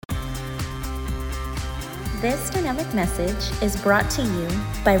This dynamic message is brought to you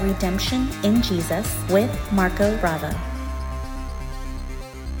by Redemption in Jesus with Marco Bravo.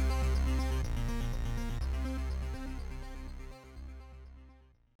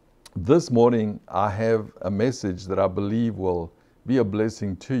 This morning, I have a message that I believe will be a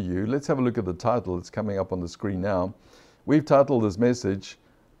blessing to you. Let's have a look at the title. It's coming up on the screen now. We've titled this message,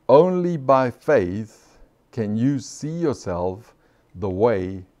 Only by Faith Can You See Yourself the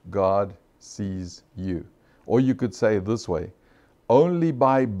Way God Sees You. Or you could say it this way, only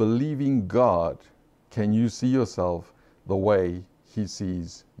by believing God can you see yourself the way He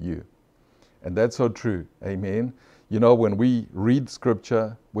sees you. And that's so true. Amen. You know, when we read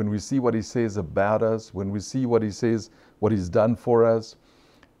Scripture, when we see what He says about us, when we see what He says, what He's done for us,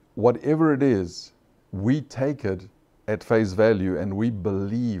 whatever it is, we take it at face value and we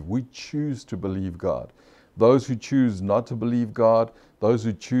believe, we choose to believe God. Those who choose not to believe God, those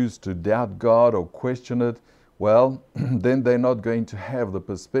who choose to doubt God or question it, well, then they're not going to have the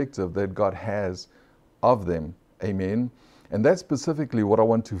perspective that God has of them. Amen. And that's specifically what I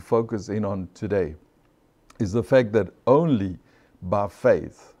want to focus in on today, is the fact that only by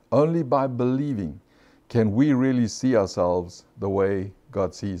faith, only by believing, can we really see ourselves the way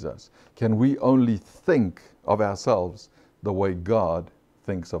God sees us. Can we only think of ourselves the way God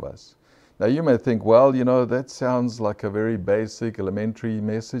thinks of us. Now you may think, well, you know, that sounds like a very basic, elementary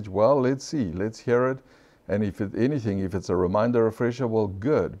message. Well, let's see, let's hear it. And if it's a reminder, refresher, well,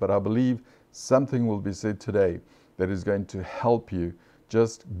 good. But I believe something will be said today that is going to help you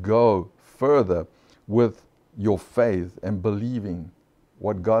just go further with your faith and believing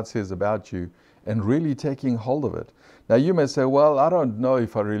what God says about you and really taking hold of it. Now you may say, well, I don't know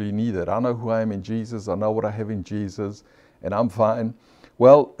if I really need it. I know who I am in Jesus. I know what I have in Jesus and I'm fine.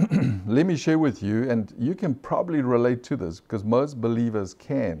 Well, let me share with you, and you can probably relate to this because most believers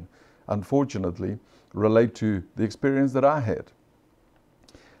can, unfortunately, relate to the experience that I had.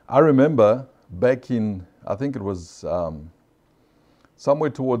 I remember back in, I think it was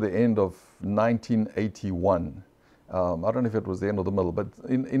somewhere toward the end of 1981. I don't know if it was the end or the middle, but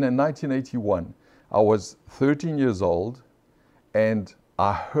in 1981, I was 13 years old and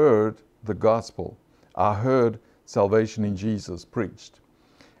I heard the gospel. I heard salvation in Jesus preached.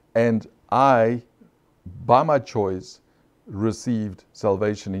 And I, by my choice, received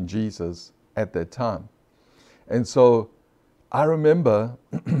salvation in Jesus at that time. And so I remember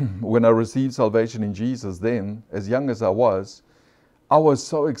when I received salvation in Jesus then, as young as I was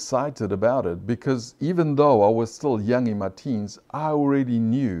so excited about it because even though I was still young in my teens, I already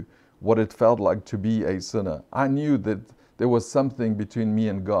knew what it felt like to be a sinner. I knew that there was something between me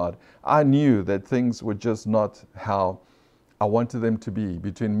and God. I knew that things were just not how I wanted them to be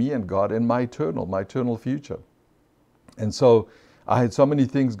between me and God and my eternal future. And so I had so many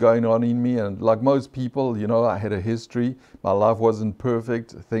things going on in me, and like most people, you know, I had a history. My life wasn't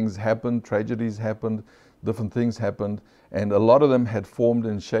perfect. Things happened, tragedies happened, different things happened, and a lot of them had formed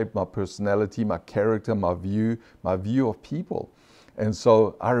and shaped my personality, my character, my view of people. And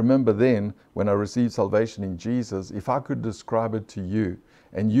so I remember then when I received salvation in Jesus, if I could describe it to you,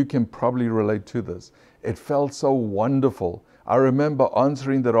 and you can probably relate to this, it felt so wonderful. I remember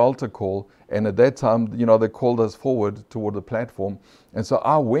answering that altar call, and at that time, you know, they called us forward toward the platform. And so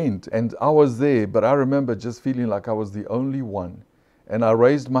I went and I was there, but I remember just feeling like I was the only one. And I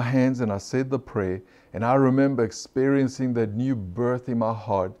raised my hands and I said the prayer, and I remember experiencing that new birth in my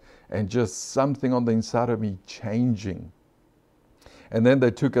heart and just something on the inside of me changing. And then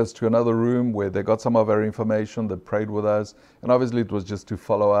they took us to another room where they got some of our information, they prayed with us. And obviously it was just to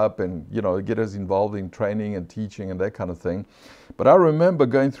follow up and, you know, get us involved in training and teaching and that kind of thing. But I remember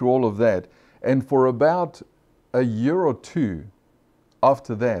going through all of that. And for about a year or two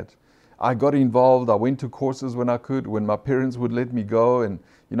after that, I got involved. I went to courses when I could, when my parents would let me go and,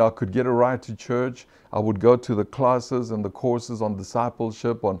 you know, I could get a ride to church. I would go to the classes and the courses on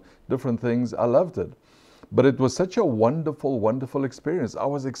discipleship, on different things. I loved it. But it was such a wonderful, wonderful experience. I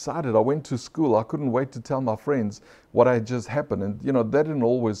was excited. I went to school. I couldn't wait to tell my friends what had just happened. And, you know, they didn't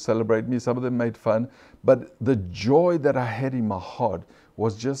always celebrate me. Some of them made fun. But the joy that I had in my heart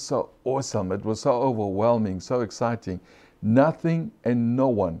was just so awesome. It was so overwhelming, so exciting. Nothing and no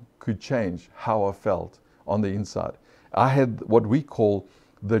one could change how I felt on the inside. I had what we call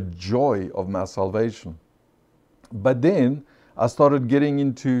the joy of my salvation. But then I started getting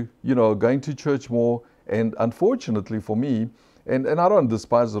into, you know, going to church more. And unfortunately for me, and I don't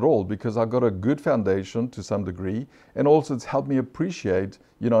despise it all because I got a good foundation to some degree, and also it's helped me appreciate,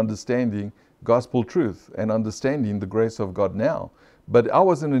 you know, understanding gospel truth and understanding the grace of God now. But I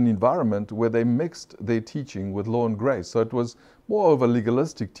was in an environment where they mixed their teaching with law and grace. So it was more of a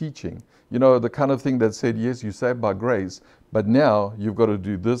legalistic teaching. You know, the kind of thing that said, yes, you're saved by grace, but now you've got to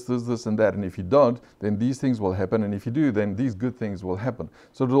do this, this, this, and that. And if you don't, then these things will happen. And if you do, then these good things will happen.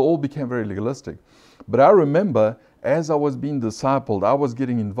 So it all became very legalistic. But I remember as I was being discipled, I was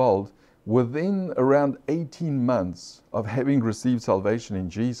getting involved. Within around 18 months of having received salvation in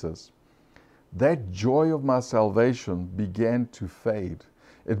Jesus, that joy of my salvation began to fade.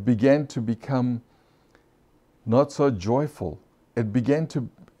 It began to become not so joyful. It began to,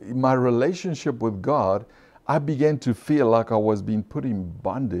 my relationship with God, I began to feel like I was being put in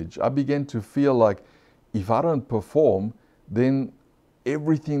bondage. I began to feel like if I don't perform, then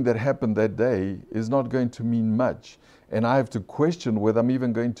everything that happened that day is not going to mean much. And I have to question whether I'm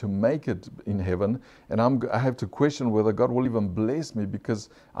even going to make it in heaven. And I have to question whether God will even bless me, because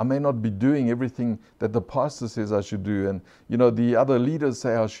I may not be doing everything that the pastor says I should do, and the other leaders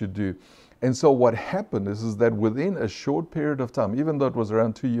say I should do. And so what happened is that within a short period of time, even though it was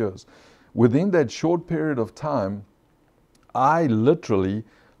around 2 years, within that short period of time, I literally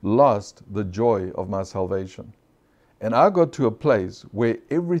lost the joy of my salvation. And I got to a place where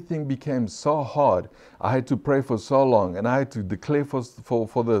everything became so hard. I had to pray for so long, and I had to declare for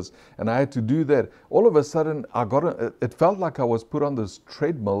this, and I had to do that. All of a sudden, it felt like I was put on this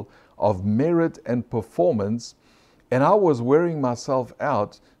treadmill of merit and performance, and I was wearing myself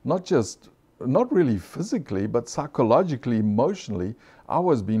out, not really physically, but psychologically, emotionally. I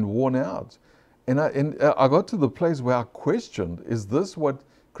was being worn out. And I got to the place where I questioned, is this what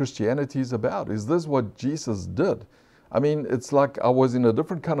Christianity is about? Is this what Jesus did? I mean, it's like I was in a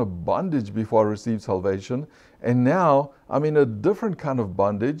different kind of bondage before I received salvation. And now I'm in a different kind of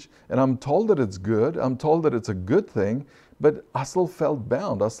bondage. And I'm told that it's good. I'm told that it's a good thing. But I still felt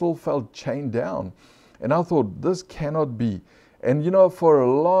bound. I still felt chained down. And I thought, this cannot be. And for a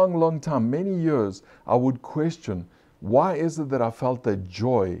long, long time, many years, I would question, why is it that I felt that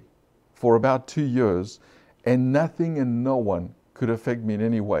joy for about 2 years and nothing and no one could affect me in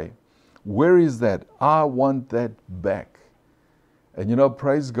any way? Where is that? I want that back. And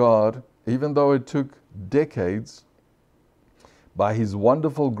praise God, even though it took decades, by His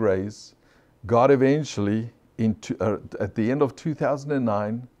wonderful grace, God eventually, at the end of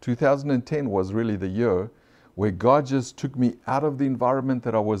 2009, 2010 was really the year where God just took me out of the environment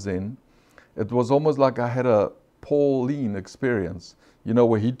that I was in. It was almost like I had a Pauline experience,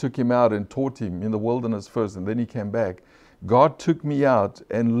 where He took him out and taught him in the wilderness first, and then he came back. God took me out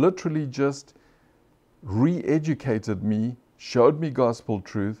and literally just re-educated me, showed me gospel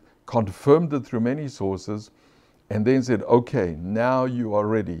truth, confirmed it through many sources, and then said, okay, now you are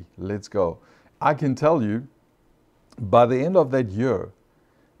ready, let's go. I can tell you, by the end of that year,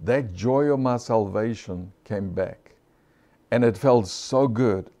 that joy of my salvation came back. And it felt so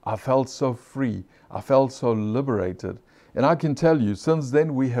good. I felt so free. I felt so liberated. And I can tell you, since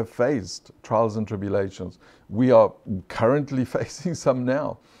then we have faced trials and tribulations. We are currently facing some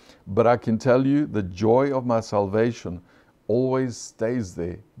now. But I can tell you, the joy of my salvation always stays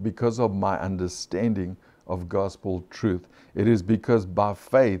there because of my understanding of gospel truth. It is because by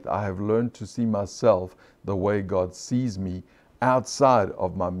faith I have learned to see myself the way God sees me, outside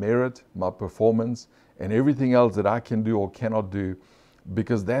of my merit, my performance, and everything else that I can do or cannot do.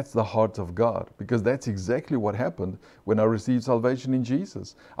 Because that's the heart of God. Because that's exactly what happened when I received salvation in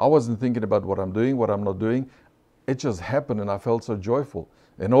Jesus. I wasn't thinking about what I'm doing, what I'm not doing. It just happened and I felt so joyful.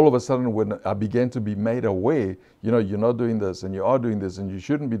 And all of a sudden, when I began to be made aware, you're not doing this and you are doing this and you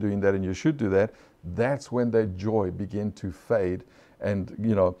shouldn't be doing that and you should do that, that's when that joy began to fade and,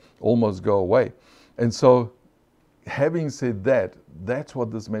 almost go away. And so, having said that, that's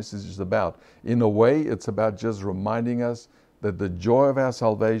what this message is about. In a way, it's about just reminding us that the joy of our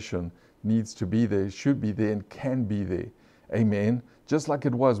salvation needs to be there, should be there, and can be there. Amen. Just like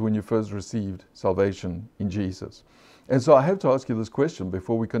it was when you first received salvation in Jesus. And so I have to ask you this question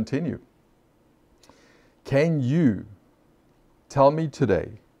before we continue. Can you tell me today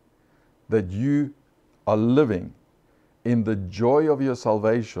that you are living in the joy of your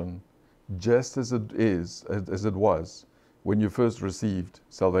salvation just as it was when you first received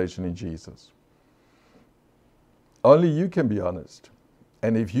salvation in Jesus? Only you can be honest.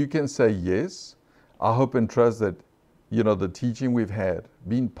 And if you can say yes, I hope and trust that, the teaching we've had,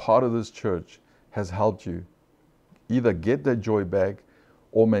 being part of this church, has helped you either get that joy back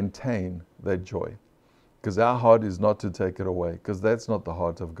or maintain that joy. Because our heart is not to take it away, because that's not the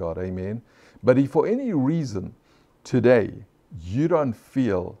heart of God. Amen. But if for any reason today you don't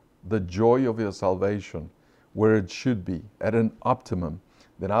feel the joy of your salvation where it should be, at an optimum,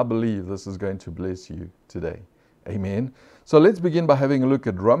 then I believe this is going to bless you today. Amen. So let's begin by having a look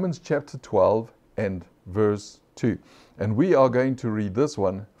at Romans chapter 12 and verse 2. And we are going to read this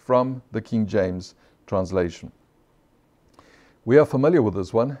one from the King James translation. We are familiar with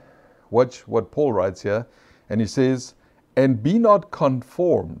this one. Watch what Paul writes here. And he says, "And be not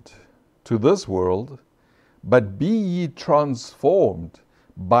conformed to this world, but be ye transformed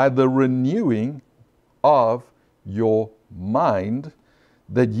by the renewing of your mind,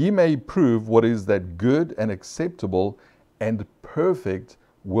 that ye may prove what is that good and acceptable and perfect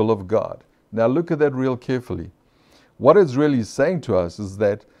will of God." Now look at that real carefully. What it's really saying to us is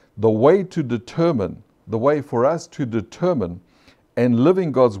that the way for us to determine and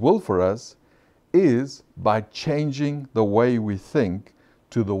living God's will for us is by changing the way we think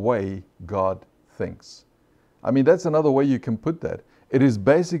to the way God thinks. I mean, that's another way you can put that. It is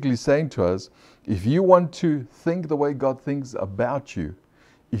basically saying to us, if you want to think the way God thinks about you,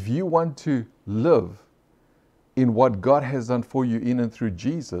 if you want to live in what God has done for you in and through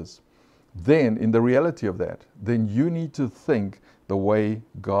Jesus, then in the reality of that, then you need to think the way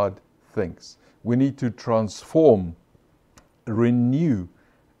God thinks. We need to transform, renew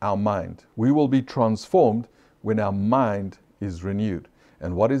our mind. We will be transformed when our mind is renewed.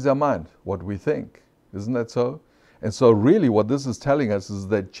 And what is our mind? What we think. Isn't that so? And so really what this is telling us is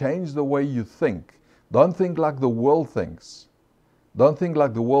that change the way you think. Don't think like the world thinks. Don't think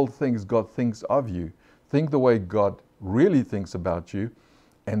like the world thinks God thinks of you. Think the way God really thinks about you,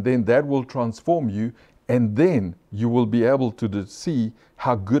 and then that will transform you, and then you will be able to see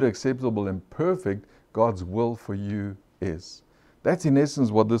how good, acceptable, and perfect God's will for you is. That's in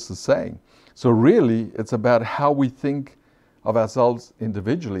essence what this is saying. So really, it's about how we think of ourselves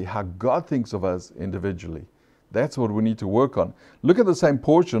individually, how God thinks of us individually. That's what we need to work on. Look at the same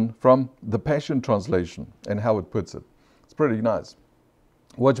portion from the Passion Translation and how it puts it. It's pretty nice.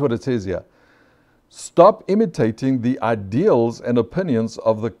 Watch what it says here. "Stop imitating the ideals and opinions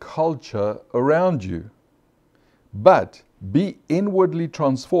of the culture around you, but be inwardly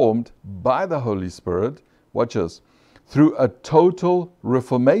transformed by the Holy Spirit," watch this, "through a total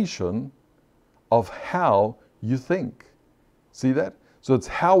reformation of how you think." See that? So it's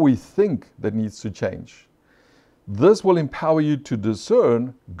how we think that needs to change. This will empower you to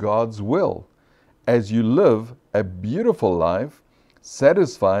discern God's will as you live a beautiful life,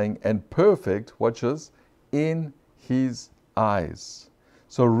 satisfying and perfect, watch this, in His eyes.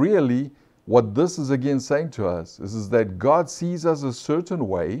 So really, what this is again saying to us is that God sees us a certain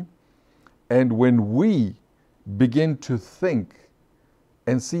way, and when we begin to think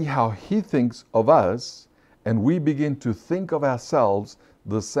and see how He thinks of us, and we begin to think of ourselves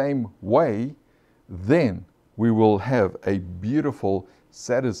the same way, then we will have a beautiful,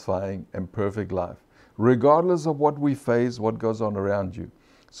 satisfying, and perfect life, regardless of what we face, what goes on around you.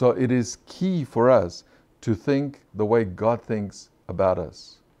 So it is key for us to think the way God thinks about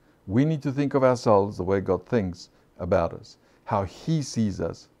us. We need to think of ourselves the way God thinks about us. How He sees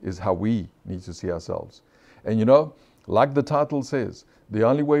us is how we need to see ourselves. And you know, like the title says, the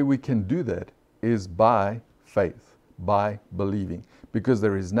only way we can do that is by faith, by believing, because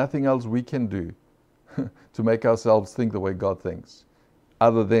there is nothing else we can do to make ourselves think the way God thinks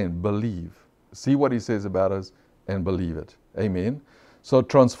other than believe. See what He says about us and believe it. Amen. So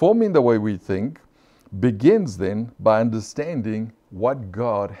transforming the way we think begins then by understanding what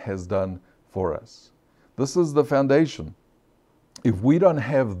God has done for us. This is the foundation. If we don't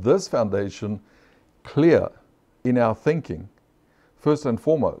have this foundation clear in our thinking, first and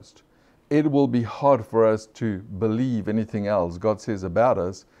foremost, it will be hard for us to believe anything else God says about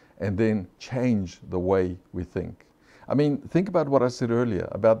us and then change the way we think. I mean, think about what I said earlier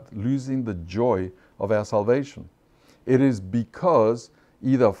about losing the joy of our salvation. It is because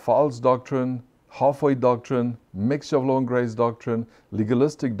either false doctrine, halfway doctrine, mixture of law and grace doctrine,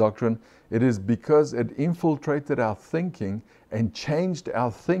 legalistic doctrine, it is because it infiltrated our thinking and changed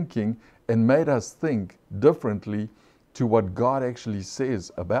our thinking and made us think differently to what God actually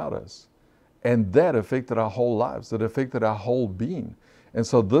says about us. And that affected our whole lives. It affected our whole being. And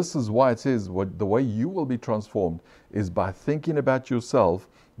so this is why it says the way you will be transformed is by thinking about yourself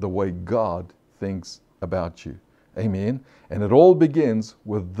the way God thinks about you. Amen. And it all begins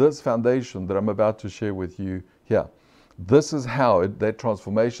with this foundation that I'm about to share with you here. This is how that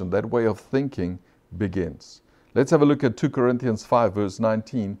transformation, that way of thinking begins. Let's have a look at 2 Corinthians 5 verse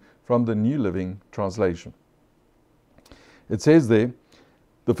 19 from the New Living Translation. It says there,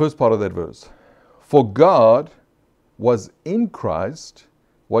 the first part of that verse, "For God was in Christ,"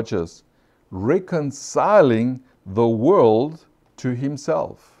 watch this, "reconciling the world to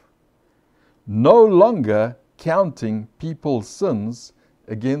Himself, no longer counting people's sins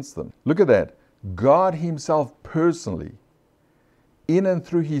against them." Look at that. God himself personally, in and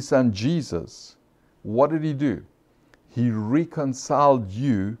through his son Jesus, what did he do? He reconciled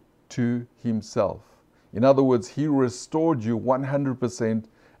you to himself. In other words, he restored you 100%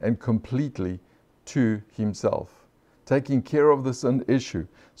 and completely to himself, taking care of the sin issue.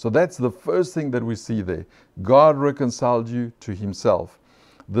 So that's the first thing that we see there. God reconciled you to himself.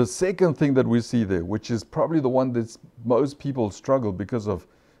 The second thing that we see there, which is probably the one that most people struggle because of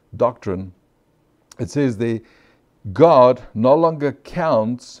doctrine, it says there, God no longer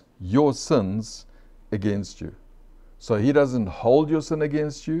counts your sins against you. So he doesn't hold your sin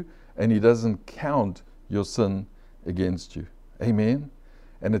against you, and he doesn't count your sin against you. Amen?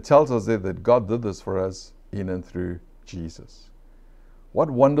 And it tells us there that God did this for us in and through Jesus. What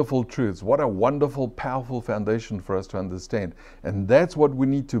wonderful truths. What a wonderful, powerful foundation for us to understand. And that's what we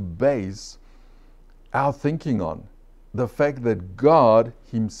need to base our thinking on. The fact that God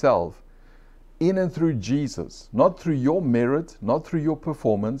himself, in and through Jesus, not through your merit, not through your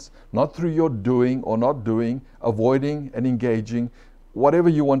performance, not through your doing or not doing, avoiding and engaging, whatever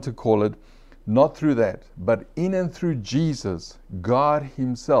you want to call it, not through that, but in and through Jesus, God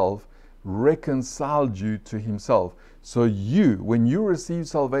himself reconciled you to himself. So you, when you receive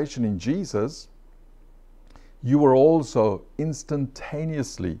salvation in Jesus, you were also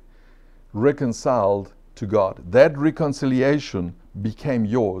instantaneously reconciled to God. That reconciliation became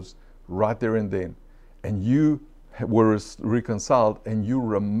yours right there and then. And you were reconciled, and you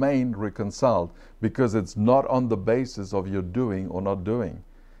remain reconciled, because it's not on the basis of your doing or not doing.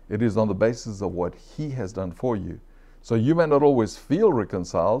 It is on the basis of what he has done for you. So you may not always feel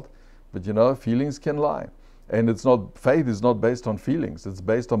reconciled, but feelings can lie. And faith is not based on feelings. It's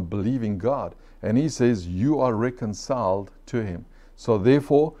based on believing God. And he says you are reconciled to him. So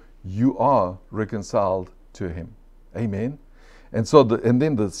therefore, you are reconciled to him. Amen. And so,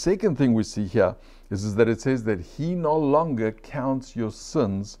 then the second thing we see here is that it says that he no longer counts your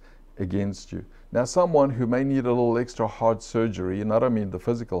sins against you. Now, someone who may need a little extra heart surgery, and I don't mean the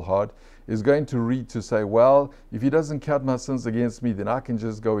physical heart, is going to read to say, well, if he doesn't count my sins against me, then I can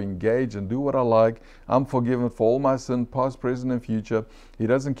just go engage and do what I like. I'm forgiven for all my sin, past, present, and future. He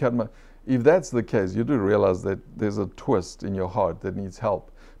doesn't count my... If that's the case, you do realize that there's a twist in your heart that needs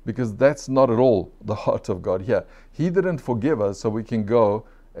help. Because that's not at all the heart of God here. He didn't forgive us so we can go,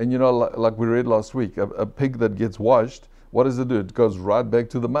 and like we read last week, a pig that gets washed, what does it do? It goes right back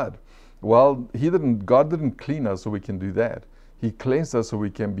to the mud. Well, God didn't clean us so we can do that. He cleansed us so we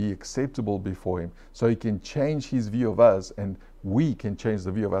can be acceptable before him. So he can change his view of us, and we can change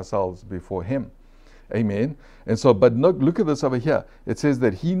the view of ourselves before him. Amen. And so, but look at this over here. It says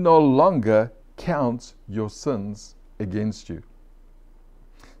that he no longer counts your sins against you.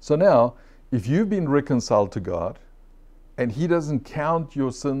 So now, if you've been reconciled to God, and he doesn't count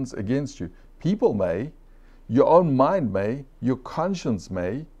your sins against you, people may, your own mind may, your conscience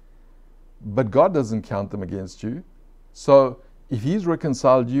may, but God doesn't count them against you. So if he's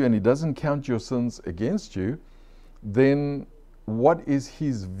reconciled you and he doesn't count your sins against you, then what is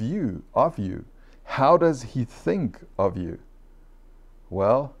his view of you? How does he think of you?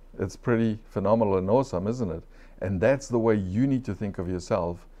 Well, it's pretty phenomenal and awesome, isn't it? And that's the way you need to think of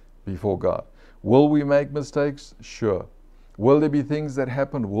yourself before God. Will we make mistakes? Sure. Will there be things that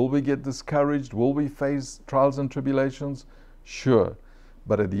happen? Will we get discouraged? Will we face trials and tribulations? Sure.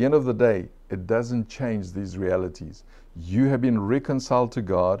 But at the end of the day, it doesn't change these realities. You have been reconciled to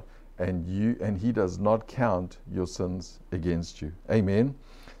God, and he does not count your sins against you. Amen.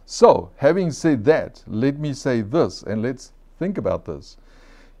 So, having said that, let me say this, and let's think about this.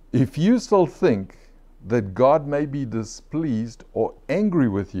 If you still think that God may be displeased or angry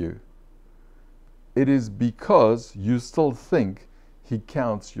with you, it is because you still think he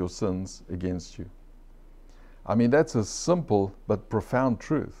counts your sins against you. I mean, that's a simple but profound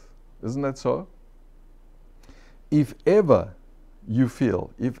truth. Isn't that so? If ever you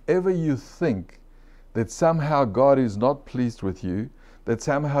think that somehow God is not pleased with you, that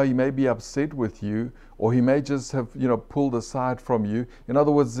somehow he may be upset with you, or he may just have, pulled aside from you. In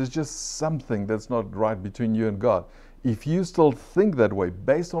other words, there's just something that's not right between you and God. If you still think that way,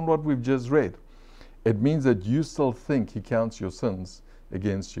 based on what we've just read, it means that you still think he counts your sins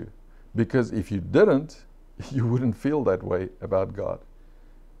against you. Because if you didn't, you wouldn't feel that way about God.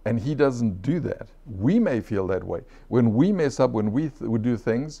 And he doesn't do that. We may feel that way. When we mess up, when we do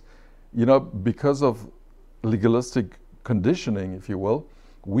things, because of legalistic conditioning, if you will,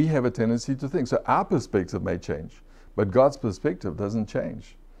 we have a tendency to think. So our perspective may change, but God's perspective doesn't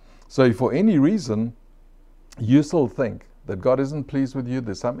change. So if for any reason you still think that God isn't pleased with you,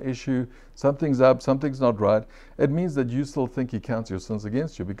 there's some issue, something's up, something's not right, it means that you still think He counts your sins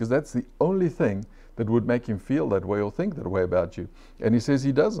against you, because that's the only thing that would make Him feel that way or think that way about you. And He says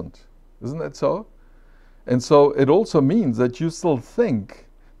He doesn't. Isn't that so? And so it also means that you still think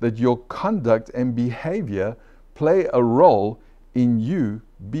that your conduct and behavior play a role in you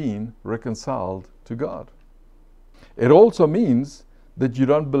being reconciled to God. It also means that you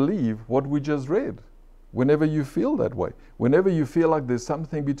don't believe what we just read. Whenever you feel that way, whenever you feel like there's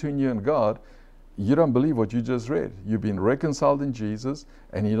something between you and God, you don't believe what you just read. You've been reconciled in Jesus,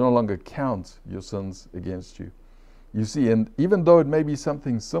 and He no longer counts your sins against you. You see, and even though it may be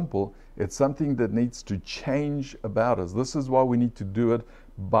something simple, it's something that needs to change about us. This is why we need to do it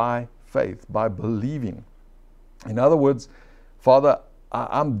by faith, by believing. In other words, Father,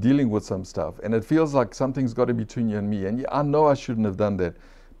 I'm dealing with some stuff, and it feels like something's got in between you and me, and I know I shouldn't have done that,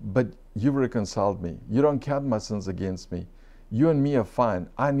 but You've reconciled me. You don't count my sins against me. You and me are fine.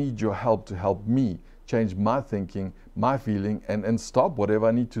 I need your help to help me change my thinking, my feeling, and stop whatever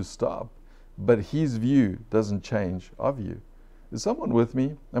I need to stop. But His view doesn't change of you. Is someone with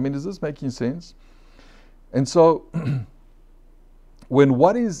me? I mean, is this making sense? And so, when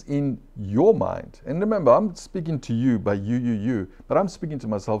what is in your mind, and remember, I'm speaking to you by you, but I'm speaking to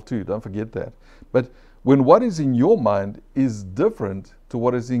myself too, don't forget that. But when what is in your mind is different to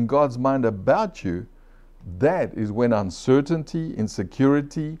what is in God's mind about you, that is when uncertainty,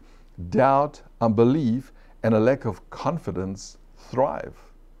 insecurity, doubt, unbelief, and a lack of confidence thrive.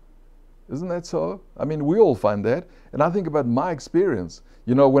 Isn't that so? I mean, we all find that. And I think about my experience.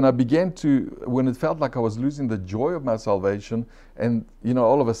 You know, when it felt like I was losing the joy of my salvation, and, you know,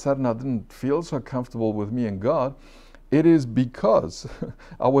 all of a sudden I didn't feel so comfortable with me and God, it is because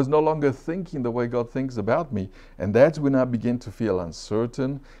I was no longer thinking the way God thinks about me. And that's when I began to feel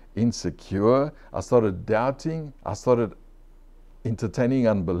uncertain, insecure. I started doubting. I started entertaining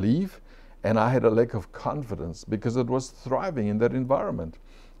unbelief. And I had a lack of confidence because it was thriving in that environment.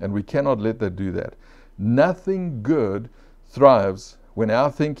 And we cannot let that do that. Nothing good thrives when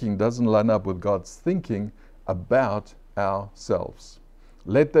our thinking doesn't line up with God's thinking about ourselves.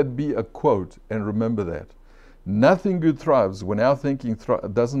 Let that be a quote, and remember that. Nothing good thrives when our thinking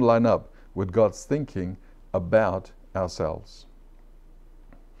doesn't line up with God's thinking about ourselves.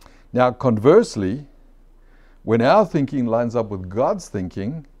 Now, conversely, when our thinking lines up with God's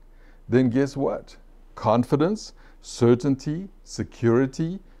thinking, then guess what? Confidence, certainty,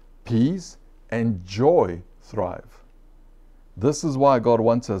 security, peace, and joy thrive. This is why God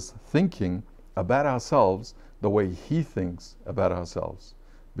wants us thinking about ourselves the way He thinks about ourselves.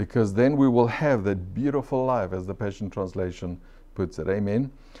 Because then we will have that beautiful life, as the Passion Translation puts it.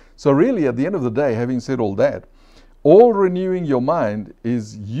 Amen. So really, at the end of the day, having said all that, all renewing your mind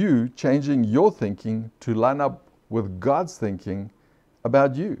is you changing your thinking to line up with God's thinking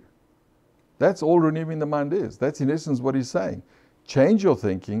about you. That's all renewing the mind is. That's in essence what He's saying. Change your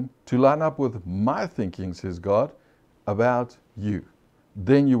thinking to line up with my thinking, says God, about you.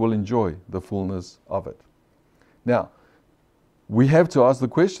 Then you will enjoy the fullness of it. Now, we have to ask the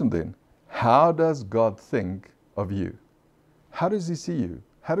question then, how does God think of you? How does He see you?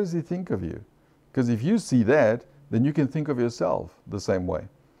 How does He think of you? Because if you see that, then you can think of yourself the same way.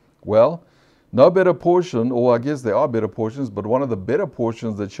 Well, no better portion, or I guess there are better portions, but one of the better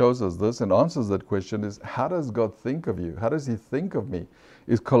portions that shows us this and answers that question is, how does God think of you? How does He think of me?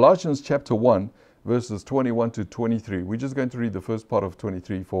 Is Colossians chapter 1, verses 21 to 23. We're just going to read the first part of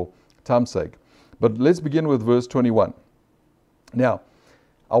 23 for time's sake. But let's begin with verse 21. Now,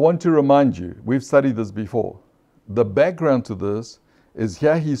 I want to remind you, we've studied this before. The background to this is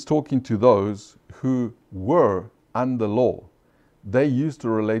here He's talking to those who were under law. They used to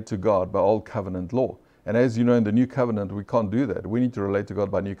relate to God by old covenant law. And as you know, in the new covenant, we can't do that. We need to relate to God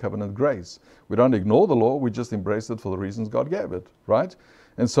by new covenant grace. We don't ignore the law, we just embrace it for the reasons God gave it, right?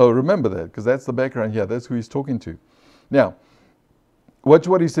 And so remember that, because that's the background here. That's who He's talking to. Now, watch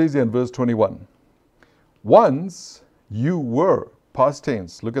what He says here in verse 21. Once you were, past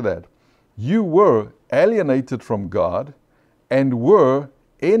tense, look at that. You were alienated from God and were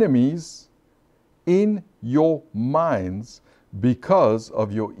enemies in your minds because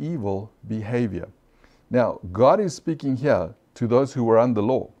of your evil behavior. Now, God is speaking here to those who were under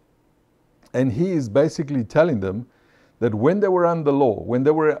law. And He is basically telling them that when they were under law, when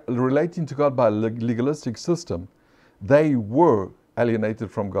they were relating to God by a legalistic system, they were alienated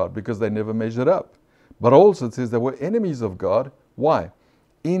from God because they never measured up. But also it says they were enemies of God. Why?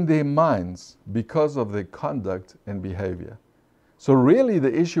 In their minds, because of their conduct and behavior. So really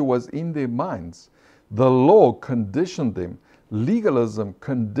the issue was in their minds. The law conditioned them. Legalism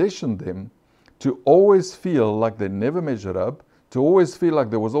conditioned them to always feel like they never measured up, to always feel like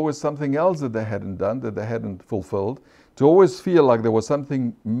there was always something else that they hadn't done, that they hadn't fulfilled, to always feel like there was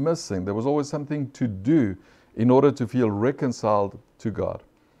something missing, there was always something to do in order to feel reconciled to God.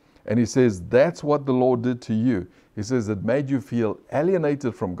 And he says, that's what the Lord did to you. He says it made you feel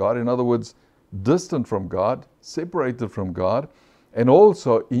alienated from God. In other words, distant from God, separated from God. And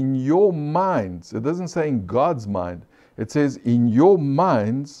also in your minds, it doesn't say in God's mind, it says in your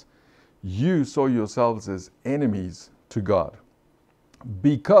minds, you saw yourselves as enemies to God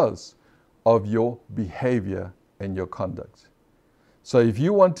because of your behavior and your conduct. So if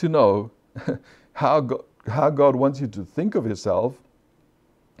you want to know how God wants you to think of yourself,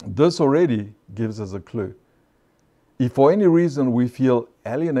 this already gives us a clue. If for any reason we feel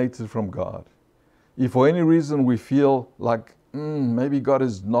alienated from God, if for any reason we feel like maybe God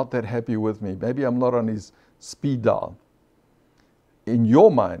is not that happy with me, maybe I'm not on his speed dial, in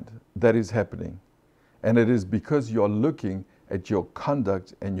your mind that is happening. And it is because you're looking at your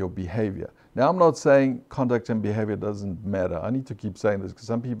conduct and your behavior. Now, I'm not saying conduct and behavior doesn't matter. I need to keep saying this because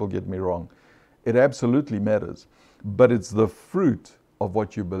some people get me wrong. It absolutely matters. But it's the fruit of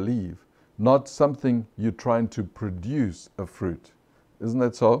what you believe, not something you're trying to produce a fruit. Isn't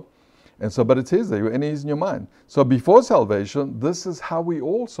that so? And so, but it says there, your enemy is in your mind. So before salvation, this is how we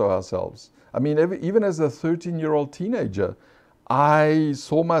all saw ourselves. I mean, even as a 13-year-old teenager, I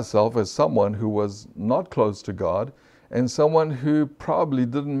saw myself as someone who was not close to God and someone who probably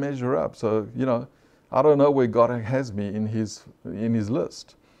didn't measure up. So, I don't know where God has me in his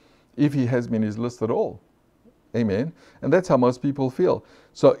list, if he has me in his list at all. Amen. And that's how most people feel.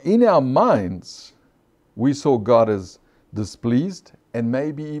 So in our minds, we saw God as displeased and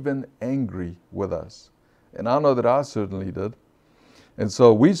maybe even angry with us. And I know that I certainly did. And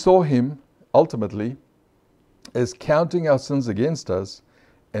so we saw him ultimately as counting our sins against us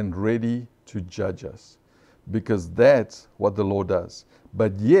and ready to judge us, because that's what the Lord does.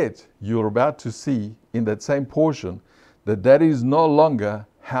 But yet you're about to see in that same portion that is no longer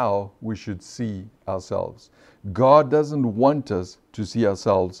how we should see ourselves. God doesn't want us to see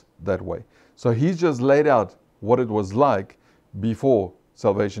ourselves that way. So he's just laid out what it was like before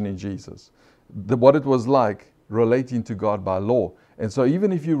salvation in Jesus, what it was like relating to God by law. And so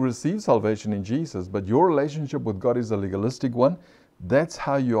even if you receive salvation in Jesus, but your relationship with God is a legalistic one, that's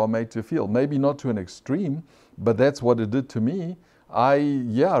how you are made to feel. Maybe not to an extreme, but that's what it did to me. I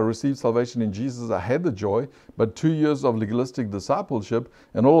received salvation in Jesus. I had the joy, but 2 years of legalistic discipleship,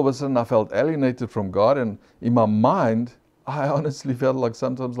 and all of a sudden I felt alienated from God. And in my mind, I honestly felt like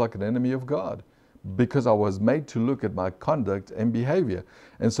sometimes like an enemy of God, because I was made to look at my conduct and behavior.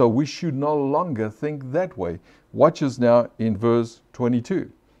 And so we should no longer think that way. Watch us now in verse 22.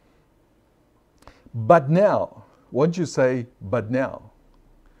 But now, won't you say, but now?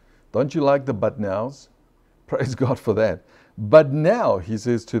 Don't you like the but nows? Praise God for that. But now, he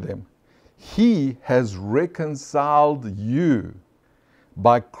says to them, he has reconciled you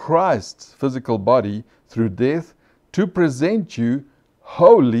by Christ's physical body through death to present you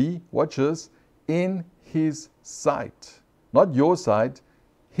holy, watch this, in his sight. Not your sight,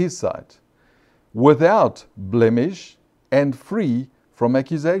 his sight. Without blemish and free from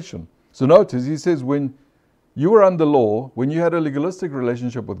accusation. So notice, he says, when you were under law, when you had a legalistic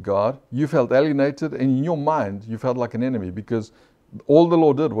relationship with God, you felt alienated, and in your mind, you felt like an enemy, because all the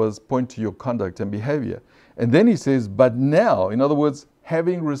law did was point to your conduct and behavior. And then he says, but now, in other words,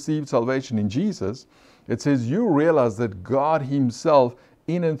 having received salvation in Jesus, it says you realize that God himself,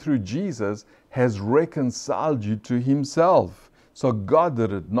 in and through Jesus, has reconciled you to himself. So God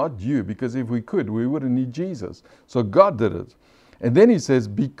did it, not you, because if we could, we wouldn't need Jesus. So God did it. And then he says,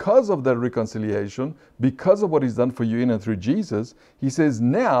 because of that reconciliation, because of what he's done for you in and through Jesus, he says,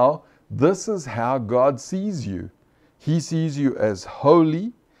 now this is how God sees you. He sees you as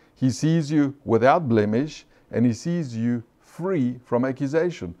holy, he sees you without blemish, and he sees you free from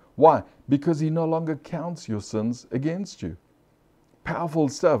accusation. Why? Because he no longer counts your sins against you. Powerful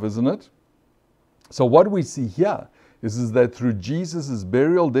stuff, isn't it? So what we see here is that through Jesus'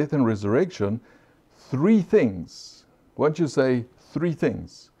 burial, death, and resurrection, 3 things. Won't you say 3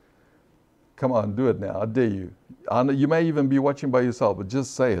 things? Come on, do it now. I dare you. I know you may even be watching by yourself, but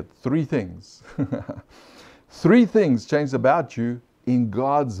just say it. 3 things. 3 things changed about you in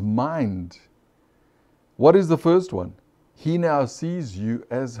God's mind. What is the first one? He now sees you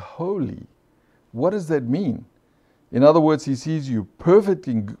as holy. What does that mean? In other words, he sees you perfect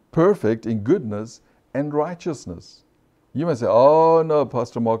in goodness and righteousness. You may say, oh no,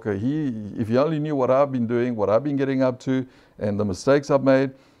 Pastor Marco, if you only knew what I've been doing, what I've been getting up to, and the mistakes I've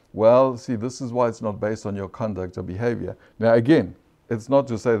made. Well, see, this is why it's not based on your conduct or behavior. Now again, It's not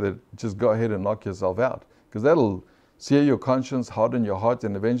to say that just go ahead and knock yourself out, because that'll sear your conscience, harden your heart,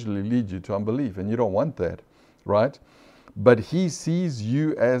 and eventually lead you to unbelief. And you don't want that, right? But he sees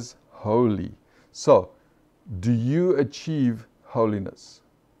you as holy. So, do you achieve holiness?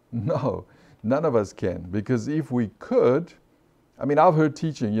 No, none of us can. Because if we could, I mean, I've heard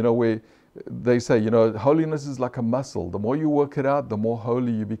teaching, where they say, holiness is like a muscle. The more you work it out, the more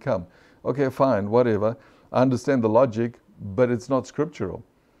holy you become. Okay, fine, whatever. I understand the logic, but it's not scriptural.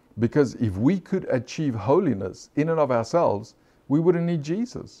 Because if we could achieve holiness in and of ourselves, we wouldn't need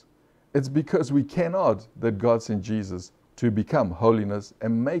Jesus. It's because we cannot that God sent Jesus to become holiness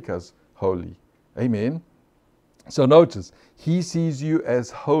and make us holy. Amen. So notice, he sees you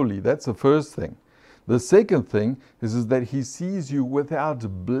as holy. That's the first thing. The second thing is that he sees you without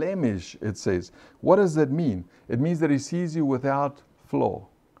blemish, it says. What does that mean? It means that he sees you without flaw.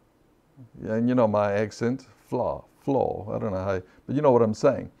 And my accent, flaw. I don't know how, but you know what I'm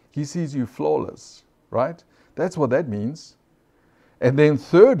saying. He sees you flawless, right? That's what that means. And then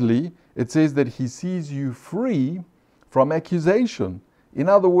thirdly, it says that he sees you free from accusation. In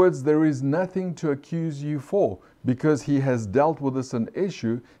other words, there is nothing to accuse you for, because he has dealt with this an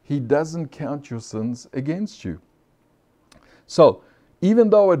issue. He doesn't count your sins against you. So, even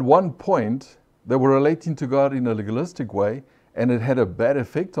though at one point they were relating to God in a legalistic way and it had a bad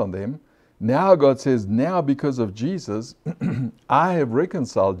effect on them, now God says, now because of Jesus, I have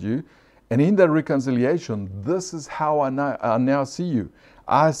reconciled you. And in that reconciliation, this is how I now see you.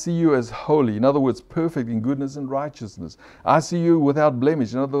 I see you as holy. In other words, perfect in goodness and righteousness. I see you without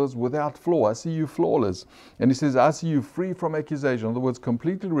blemish. In other words, without flaw. I see you flawless. And he says, I see you free from accusation. In other words,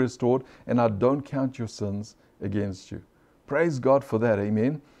 completely restored, and I don't count your sins against you. Praise God for that.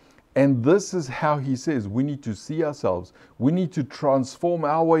 Amen. And this is how he says we need to see ourselves. We need to transform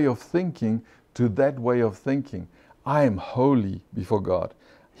our way of thinking to that way of thinking. I am holy before God.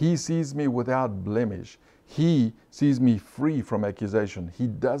 He sees me without blemish. He sees me free from accusation. He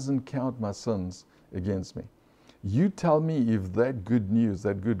doesn't count my sins against me. You tell me if that good news,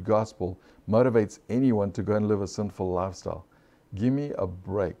 that good gospel, motivates anyone to go and live a sinful lifestyle. Give me a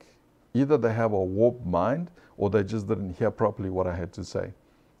break. Either they have a warped mind or they just didn't hear properly what I had to say.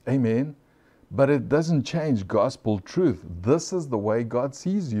 Amen. But it doesn't change gospel truth. This is the way God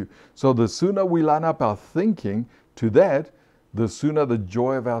sees you. So the sooner we line up our thinking to that, the sooner the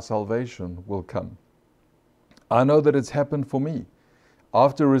joy of our salvation will come. I know that it's happened for me.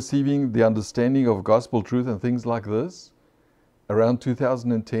 After receiving the understanding of gospel truth and things like this, around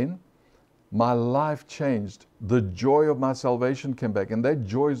 2010, my life changed. The joy of my salvation came back, and that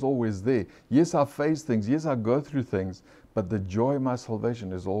joy is always there. Yes, I face things. Yes, I go through things, but the joy of my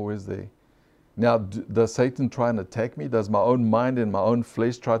salvation is always there. Now, does Satan try and attack me? Does my own mind and my own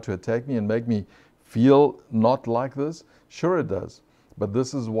flesh try to attack me and make me feel not like this? Sure it does. But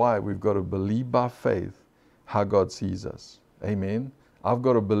this is why we've got to believe by faith how God sees us. Amen. I've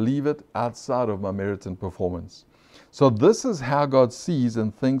got to believe it outside of my merit and performance. So this is how God sees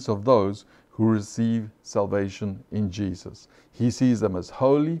and thinks of those who receive salvation in Jesus. He sees them as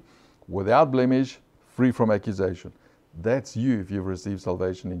holy, without blemish, free from accusation. That's you if you've received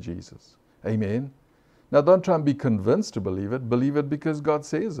salvation in Jesus. Amen. Now don't try and be convinced to believe it because God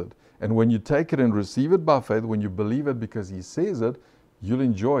says it. And when you take it and receive it by faith, when you believe it because He says it, you'll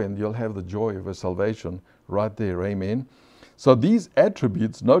enjoy and you'll have the joy of a salvation right there. Amen. So these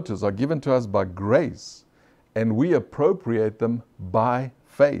attributes, notice, are given to us by grace, and we appropriate them by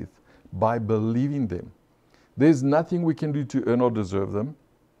faith, by believing them. There's nothing we can do to earn or deserve them.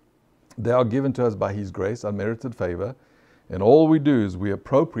 They are given to us by His grace, unmerited favor, and all we do is we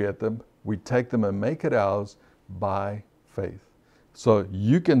appropriate them, we take them and make it ours by faith. So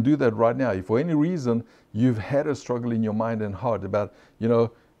you can do that right now. If for any reason you've had a struggle in your mind and heart about,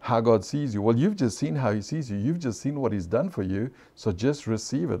 how God sees you, well, you've just seen how He sees you. You've just seen what He's done for you. So just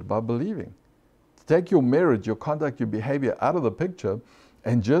receive it by believing. Take your merit, your conduct, your behavior out of the picture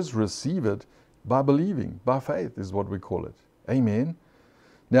and just receive it by believing. By faith is what we call it. Amen.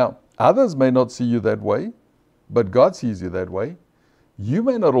 Now, others may not see you that way, but God sees you that way. You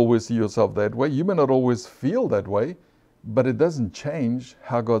may not always see yourself that way. You may not always feel that way, but it doesn't change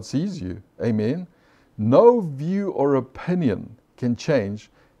how God sees you. Amen. No view or opinion can change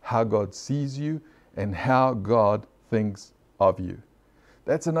how God sees you and how God thinks of you.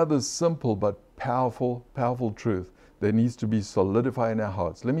 That's another simple but powerful, powerful truth that needs to be solidified in our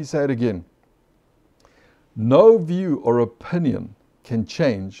hearts. Let me say it again. No view or opinion can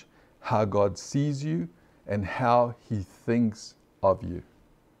change how God sees you and how He thinks of you.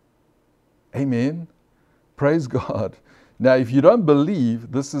 Amen. Praise God. Now, if you don't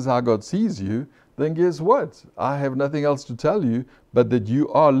believe this is how God sees you, then guess what? I have nothing else to tell you but that you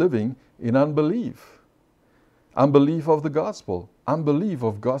are living in unbelief. Unbelief of the gospel. Unbelief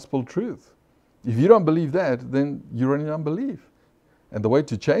of gospel truth. If you don't believe that, then you're in unbelief. And the way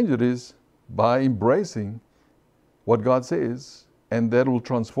to change it is by embracing what God says, and that will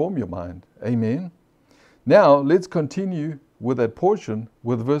transform your mind. Amen. Now, let's continue with that portion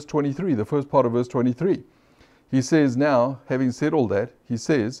with verse 23, the first part of verse 23. He says now, having said all that, he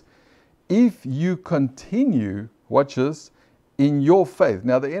says, if you continue, watch this, in your faith.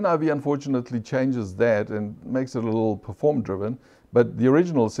 Now, the NIV unfortunately changes that and makes it a little perform-driven, but the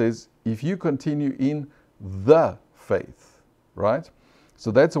original says, if you continue in the faith, right?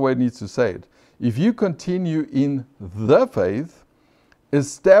 So that's the way it needs to say it. If you continue in the faith,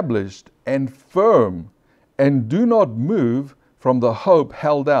 established and firm, and do not move from the hope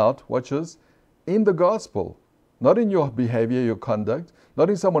held out, watch this, in the gospel. Not in your behavior, your conduct, not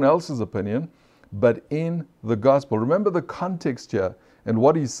in someone else's opinion, but in the gospel. Remember the context here and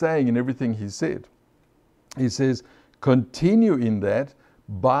what he's saying in everything he said. He says, continue in that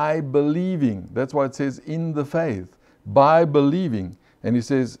by believing. That's why it says in the faith, by believing. And he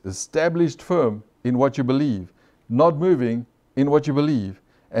says, established firm in what you believe, not moving in what you believe,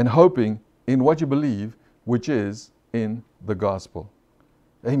 and hoping in what you believe, which is in the gospel.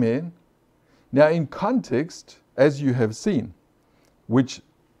 Amen. Now in context, as you have seen, which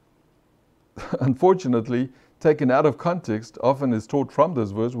unfortunately, taken out of context, often is taught from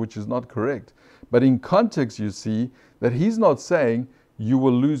this verse, which is not correct. But in context, you see that he's not saying you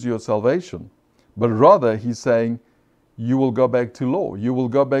will lose your salvation, but rather he's saying you will go back to law. You will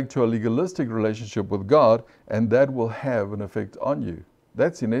go back to a legalistic relationship with God, and that will have an effect on you.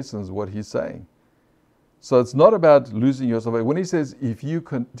 That's in essence what he's saying. So it's not about losing your salvation. When he says if you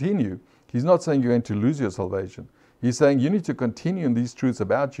continue, he's not saying you're going to lose your salvation. He's saying you need to continue in these truths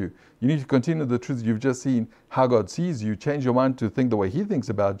about you. You need to continue the truths you've just seen, how God sees you, change your mind to think the way he thinks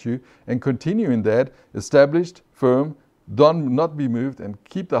about you, and continue in that, established, firm, not be moved, and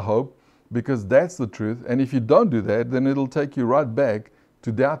keep the hope, because that's the truth. And if you don't do that, then it'll take you right back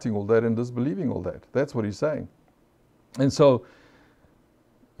to doubting all that and disbelieving all that. That's what he's saying. And so,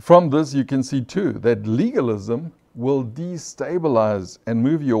 from this you can see too, that legalism will destabilize and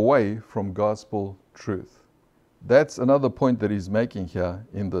move you away from gospel truth. That's another point that he's making here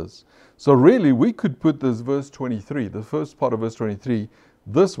in this. So really, we could put this verse 23, the first part of verse 23,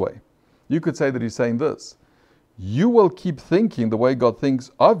 this way. You could say that he's saying this. You will keep thinking the way God thinks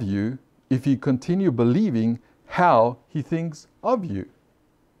of you if you continue believing how he thinks of you.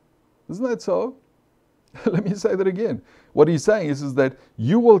 Isn't that so? Let me say that again. What he's saying is that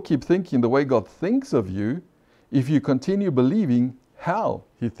you will keep thinking the way God thinks of you if you continue believing how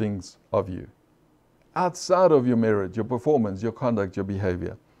he thinks of you. Outside of your merit, your performance, your conduct, your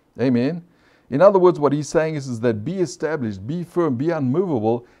behavior. Amen. In other words, what he's saying is that be established, be firm, be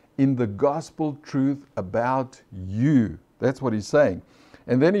unmovable in the gospel truth about you. That's what he's saying.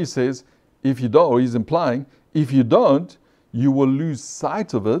 And then he says, if you don't, or he's implying, if you don't, you will lose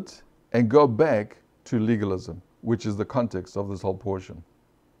sight of it and go back to legalism, which is the context of this whole portion.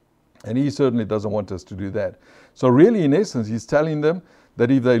 And he certainly doesn't want us to do that. So really, in essence, he's telling them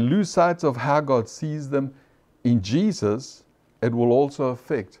that if they lose sight of how God sees them in Jesus, it will also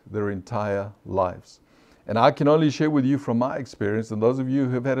affect their entire lives. And I can only share with you from my experience, and those of you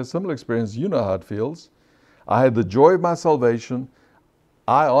who have had a similar experience, you know how it feels. I had the joy of my salvation.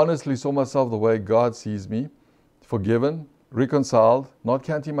 I honestly saw myself the way God sees me, forgiven, reconciled, not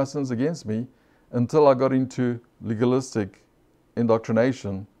counting my sins against me, until I got into legalistic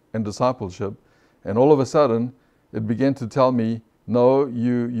indoctrination and discipleship. And all of a sudden, it began to tell me, no,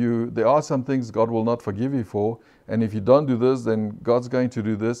 there are some things God will not forgive you for. And if you don't do this, then God's going to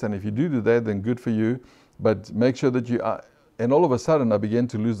do this. And if you do that, then good for you. But make sure that you are. And all of a sudden, I began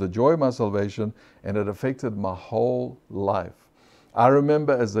to lose the joy of my salvation, and it affected my whole life. I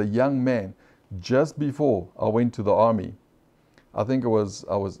remember as a young man, just before I went to the army, I think I was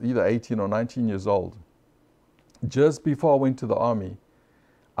either 18 or 19 years old. Just before I went to the army,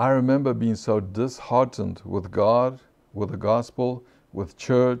 I remember being so disheartened with God, with the gospel, with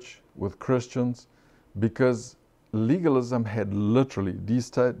church, with Christians, because legalism had literally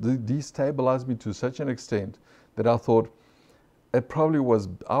destabilized me to such an extent that I thought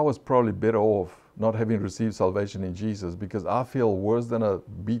I was probably better off not having received salvation in Jesus, because I feel worse than a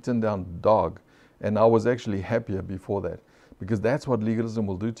beaten down dog. And I was actually happier before that, because that's what legalism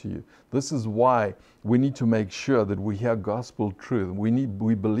will do to you. This is why we need to make sure that we hear gospel truth.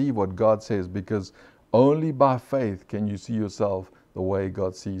 We believe what God says, because only by faith can you see yourself the way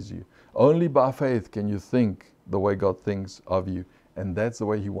God sees you. Only by faith can you think the way God thinks of you. And that's the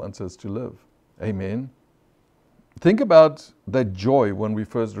way he wants us to live. Amen. Think about that joy when we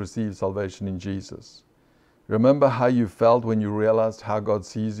first received salvation in Jesus. Remember how you felt when you realized how God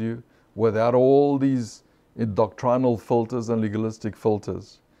sees you without all these doctrinal filters and legalistic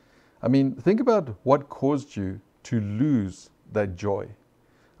filters. I mean, think about what caused you to lose that joy.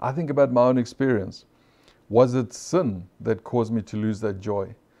 I think about my own experience. Was it sin that caused me to lose that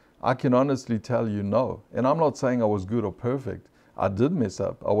joy? I can honestly tell you no. And I'm not saying I was good or perfect. I did mess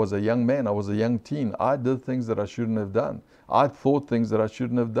up. I was a young man. I was a young teen. I did things that I shouldn't have done. I thought things that I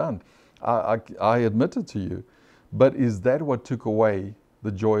shouldn't have done. I admit it to you. But is that what took away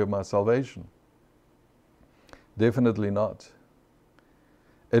the joy of my salvation? Definitely not.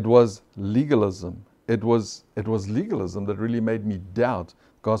 It was legalism. It was legalism that really made me doubt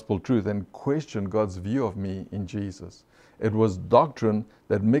gospel truth and question God's view of me in Jesus. It was doctrine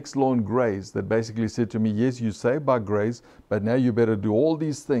that mixed law and grace that basically said to me, yes, you're saved by grace, but now you better do all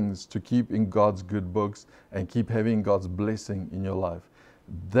these things to keep in God's good books and keep having God's blessing in your life.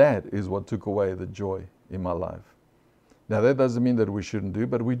 That is what took away the joy in my life. Now that doesn't mean that we shouldn't do,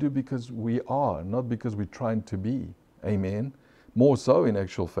 but we do because we are, not because we're trying to be. Amen. More so in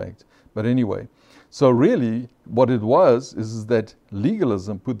actual fact. But anyway, so really what it was is that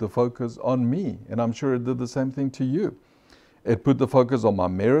legalism put the focus on me, and I'm sure it did the same thing to you. It put the focus on my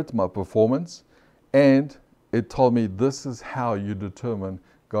merit, my performance, and it told me this is how you determine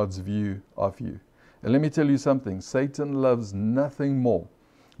God's view of you. And let me tell you something, Satan loves nothing more.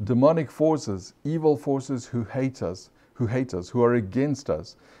 Demonic forces, evil forces who hate us, who are against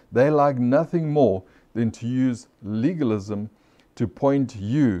us, they like nothing more than to use legalism to point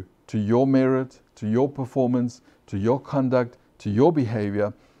you to your merit, to your performance, to your conduct, to your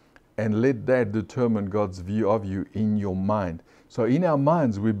behavior, and let that determine God's view of you in your mind. So in our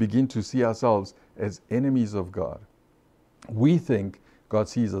minds, we begin to see ourselves as enemies of God. We think God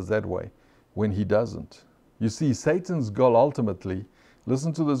sees us that way when He doesn't. You see, Satan's goal ultimately,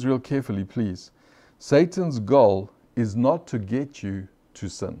 listen to this real carefully, please. Satan's goal is not to get you to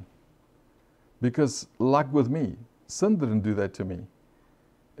sin. Because like with me, sin didn't do that to me.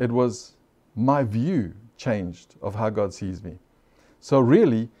 It was my view changed of how God sees me. So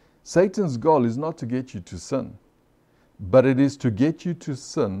really, Satan's goal is not to get you to sin, but it is to get you to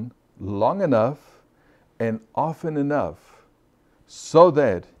sin long enough and often enough so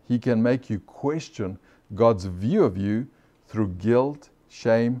that he can make you question God's view of you through guilt,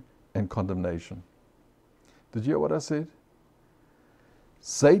 shame, and condemnation. Did you hear what I said?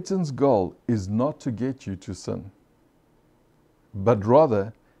 Satan's goal is not to get you to sin, but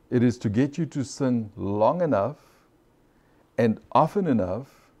rather it is to get you to sin long enough and often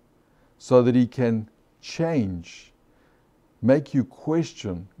enough so that he can change, make you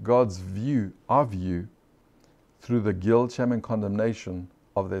question God's view of you through the guilt, shame, and condemnation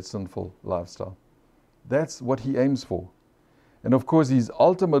of that sinful lifestyle. That's what he aims for. And of course, his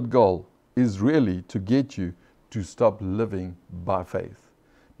ultimate goal is really to get you to stop living by faith.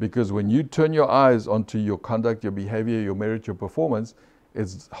 Because when you turn your eyes onto your conduct, your behavior, your merit, your performance,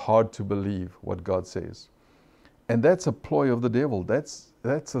 it's hard to believe what God says. And that's a ploy of the devil. That's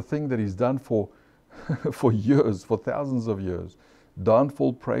a thing that he's done for years, for thousands of years. Don't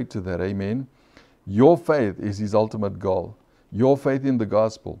fall prey to that, amen? Your faith is his ultimate goal. Your faith in the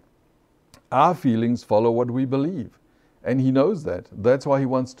gospel. Our feelings follow what we believe. And he knows that. That's why he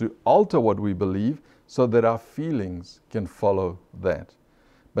wants to alter what we believe so that our feelings can follow that.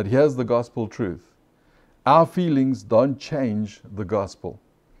 But here's the gospel truth. Our feelings don't change the gospel.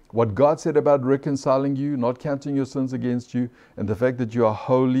 What God said about reconciling you, not counting your sins against you, and the fact that you are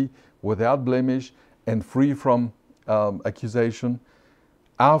holy, without blemish, and free from accusation,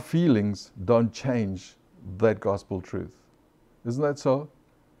 our feelings don't change that gospel truth. Isn't that so?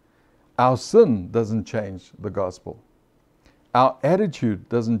 Our sin doesn't change the gospel. Our attitude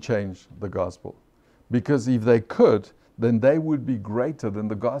doesn't change the gospel. Because if they could, then they would be greater than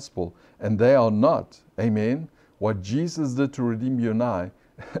the gospel. And they are not. Amen? What Jesus did to redeem you and I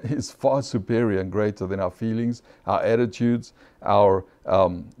is far superior and greater than our feelings, our attitudes, our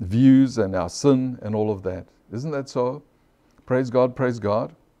views, and our sin, and all of that. Isn't that so? Praise God, praise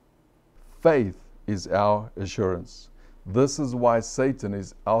God. Faith is our assurance. This is why Satan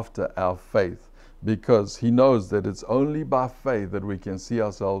is after our faith, because he knows that it's only by faith that we can see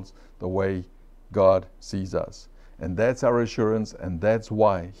ourselves the way God sees us. And that's our assurance, and that's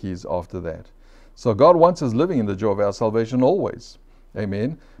why he's after that. So God wants us living in the joy of our salvation always.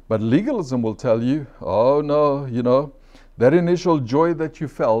 Amen. But legalism will tell you, oh no, that initial joy that you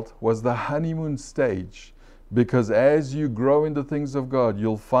felt was the honeymoon stage. Because as you grow in the things of God,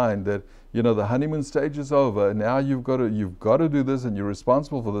 you'll find that, the honeymoon stage is over, and now you've got to do this, and you're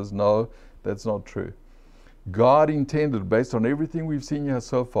responsible for this. No, That's not true. God intended, based on everything we've seen here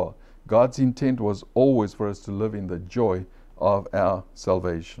so far, God's intent was always for us to live in the joy of our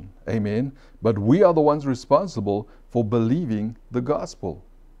salvation. Amen. But we are the ones responsible for believing the gospel.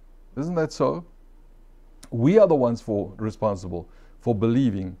 Isn't that so? We are the ones responsible for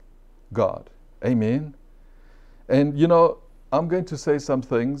believing God. Amen. And you know, I'm going to say some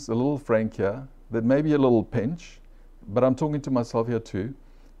things, a little frank here, that may be a little pinch, but I'm talking to myself here too.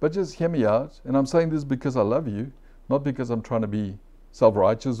 But just hear me out. And I'm saying this because I love you, not because I'm trying to be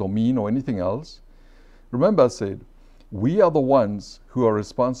self-righteous or mean or anything else. Remember I said, we are the ones who are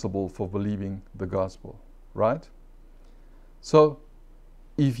responsible for believing the gospel, right? So,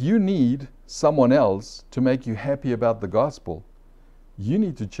 if you need someone else to make you happy about the gospel, you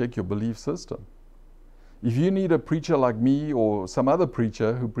need to check your belief system. If you need a preacher like me or some other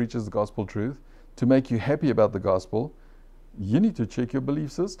preacher who preaches the gospel truth to make you happy about the gospel, you need to check your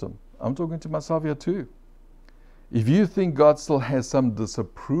belief system. I'm talking to myself here too. If you think God still has some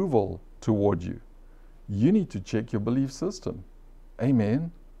disapproval toward you, you need to check your belief system.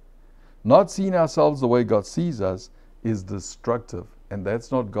 Amen. Not seeing ourselves the way God sees us is destructive, and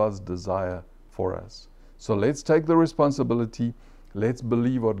that's not God's desire for us. So let's take the responsibility, let's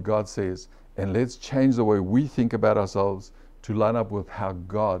believe what God says, and let's change the way we think about ourselves to line up with how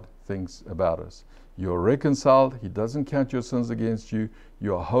God thinks about us. You're reconciled, He doesn't count your sins against you,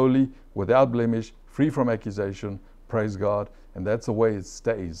 you are holy, without blemish, free from accusation, praise God, and that's the way it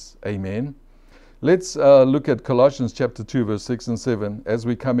stays. Amen. Let's look at Colossians chapter 2, verse 6 and 7 as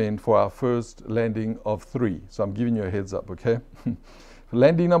we come in for our first landing of 3. So I'm giving you a heads up, okay?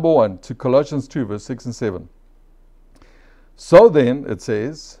 Landing number 1 to Colossians 2, verse 6 and 7. So then, it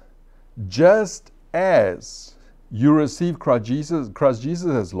says, just as you receive Christ Jesus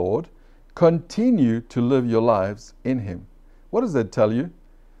as Lord, continue to live your lives in Him. What does that tell you?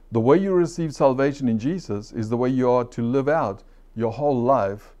 The way you receive salvation in Jesus is the way you are to live out your whole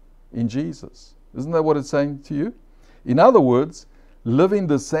life in Jesus. Isn't that what it's saying to you? In other words, living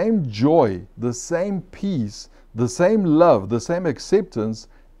the same joy, the same peace, the same love, the same acceptance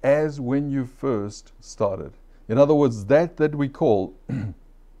as when you first started. In other words, that we call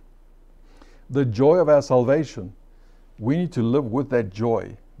the joy of our salvation, we need to live with that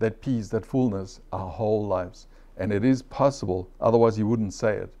joy, that peace, that fullness our whole lives. And it is possible, otherwise He wouldn't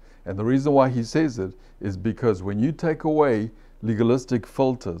say it. And the reason why He says it is because when you take away legalistic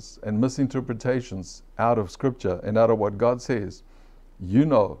filters and misinterpretations out of Scripture and out of what God says, you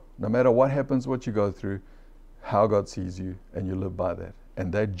know, no matter what happens, what you go through, how God sees you, and you live by that.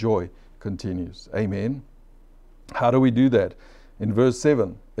 And that joy continues. Amen. How do we do that? In verse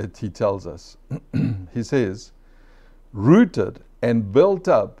 7, He tells us, He says, rooted and built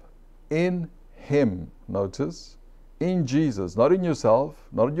up in Him. Notice, in Jesus, not in yourself,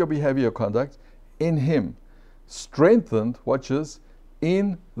 not in your behavior or conduct, in Him. Strengthened, watch this,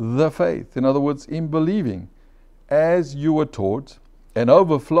 in the faith. In other words, in believing, as you were taught, and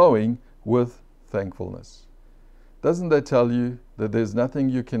overflowing with thankfulness. Doesn't that tell you that there's nothing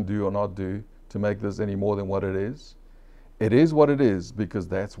you can do or not do to make this any more than what it is? It is what it is because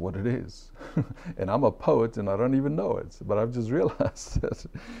that's what it is. And I'm a poet and I don't even know it, but I've just realized it.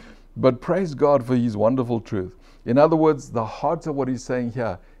 But praise God for His wonderful truth. In other words, the heart of what He's saying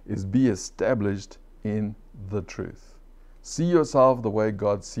here is be established in the truth. See yourself the way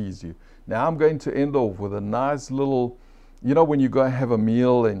God sees you. Now I'm going to end off with a nice little, you know, when you go and have a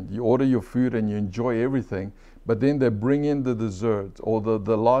meal and you order your food and you enjoy everything, but then they bring in the dessert or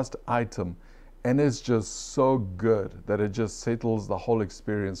the last item, and it's just so good that it just settles the whole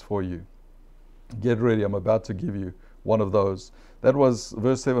experience for you. Get ready, I'm about to give you one of those. That was,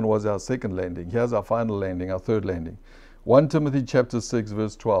 verse 7 was our second landing. Here's our final landing, our third landing. 1 Timothy chapter 6,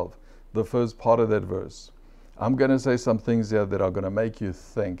 verse 12, the first part of that verse. I'm going to say some things here that are going to make you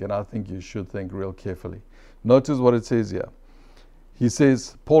think, and I think you should think real carefully. Notice what it says here. He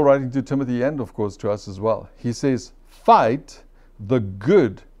says, Paul writing to Timothy and of course to us as well. He says, fight the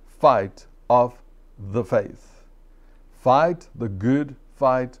good fight of the faith. Fight the good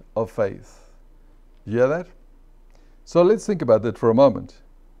fight of faith. You hear that? So let's think about that for a moment.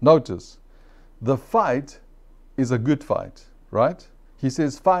 Notice, the fight is a good fight, right? He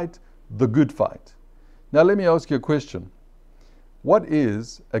says, fight the good fight. Now let me ask you a question. What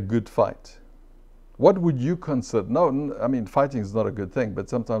is a good fight? What would you consider? No, I mean, fighting is not a good thing, but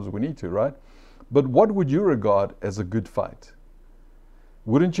sometimes we need to, right? But what would you regard as a good fight?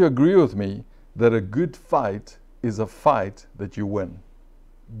 Wouldn't you agree with me that a good fight is a fight that you win?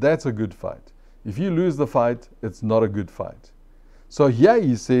 That's a good fight. If you lose the fight, it's not a good fight. So here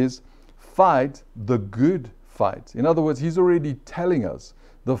he says, fight the good fight. In other words, he's already telling us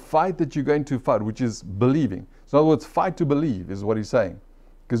the fight that you're going to fight, which is believing. So in other words, fight to believe is what he's saying.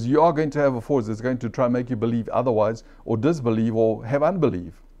 Because you are going to have a force that's going to try and make you believe otherwise, or disbelieve, or have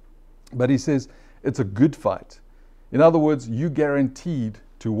unbelief. But he says it's a good fight. In other words, you're guaranteed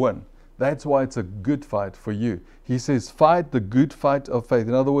to win. That's why it's a good fight for you. He says, fight the good fight of faith.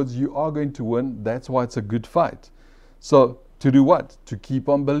 In other words, you are going to win. That's why it's a good fight. So, to do what? To keep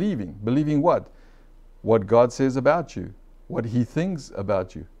on believing. Believing what? What God says about you. What He thinks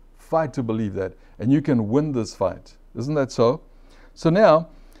about you. Fight to believe that. And you can win this fight. Isn't that so? So now,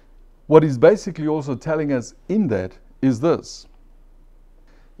 what He's basically also telling us in that is this.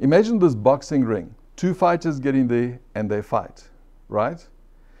 Imagine this boxing ring. Two fighters get in there and they fight. Right?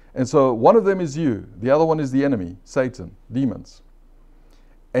 And so one of them is you. The other one is the enemy, Satan, demons.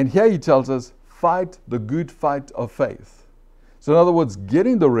 And here he tells us, fight the good fight of faith. So in other words, get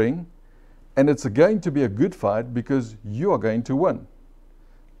in the ring, and it's going to be a good fight because you are going to win.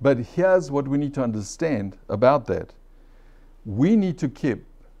 But here's what we need to understand about that. We need to keep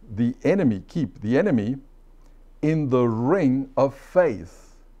the enemy in the ring of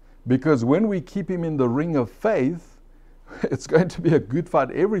faith. Because when we keep him in the ring of faith, it's going to be a good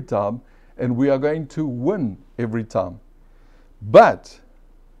fight every time, and we are going to win every time. But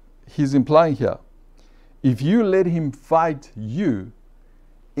he's implying here, if you let him fight you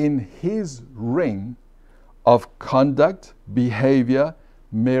in his ring of conduct, behavior,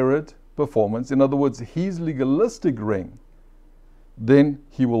 merit, performance, in other words, his legalistic ring, then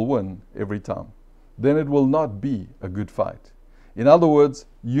he will win every time. Then it will not be a good fight. In other words,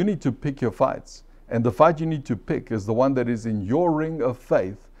 you need to pick your fights. And the fight you need to pick is the one that is in your ring of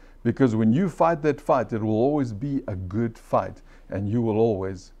faith, because when you fight that fight, it will always be a good fight, and you will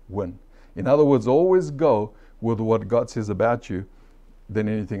always win. In other words, always go with what God says about you than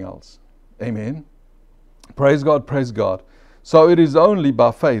anything else. Amen. Praise God, praise God. So it is only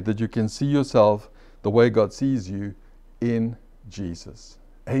by faith that you can see yourself the way God sees you in Jesus.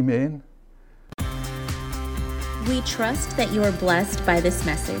 Amen. We trust that you are blessed by this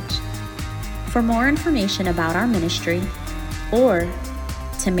message. For more information about our ministry, or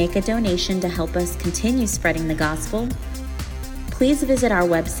to make a donation to help us continue spreading the gospel, please visit our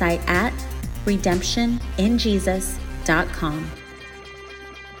website at redemptioninjesus.com.